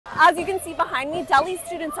As you can see behind me, Delhi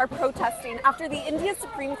students are protesting after the India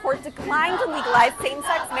Supreme Court declined to legalize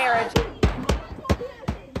same-sex marriage.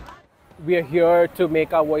 We are here to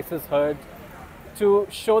make our voices heard, to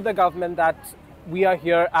show the government that we are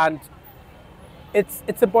here, and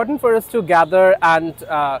it's important for us to gather and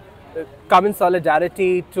come in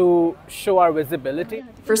solidarity to show our visibility.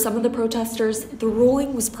 For some of the protesters, the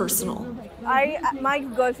ruling was personal. My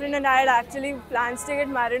girlfriend and I had actually plans to get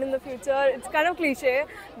married in the future. It's kind of cliche,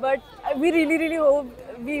 but we really hoped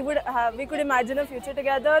we could imagine a future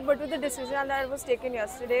together. But with the decision that was taken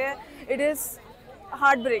yesterday, it is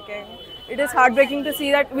heartbreaking. It is heartbreaking to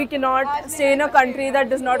see that we cannot stay in a country that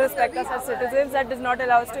does not respect us as citizens, that does not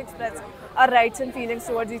allow us to express our rights and feelings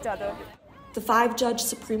towards each other. The 5-judge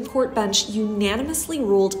Supreme Court bench unanimously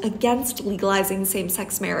ruled against legalizing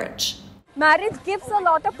same-sex marriage. Marriage gives a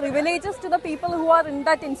lot of privileges to the people who are in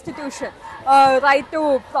that institution. Right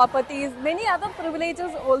to properties, many other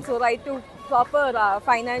privileges also, right to proper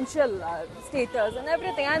financial status and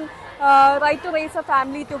everything, and right to raise a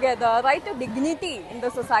family together, right to dignity in the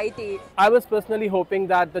society. I was personally hoping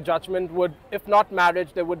that the judgment would, if not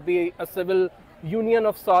marriage, there would be a civil union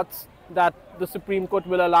of sorts that the Supreme Court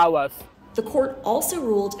will allow us. The court also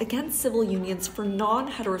ruled against civil unions for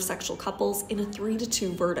non-heterosexual couples in a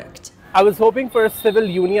 3-2 verdict. I was hoping for a civil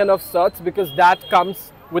union of sorts because that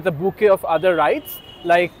comes with a bouquet of other rights,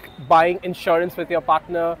 like buying insurance with your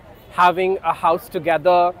partner, having a house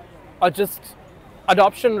together, or just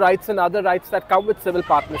adoption rights and other rights that come with civil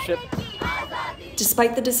partnership.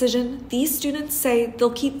 Despite the decision, these students say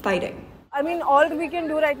they'll keep fighting. I mean, all we can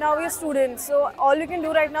do right now, we are students, so all we can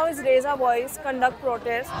do right now is raise our voice, conduct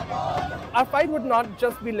protests. Our fight would not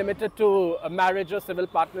just be limited to a marriage or civil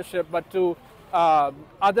partnership, but to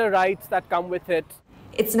other rights that come with it.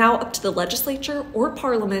 It's now up to the legislature or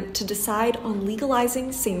parliament to decide on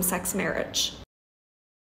legalizing same-sex marriage.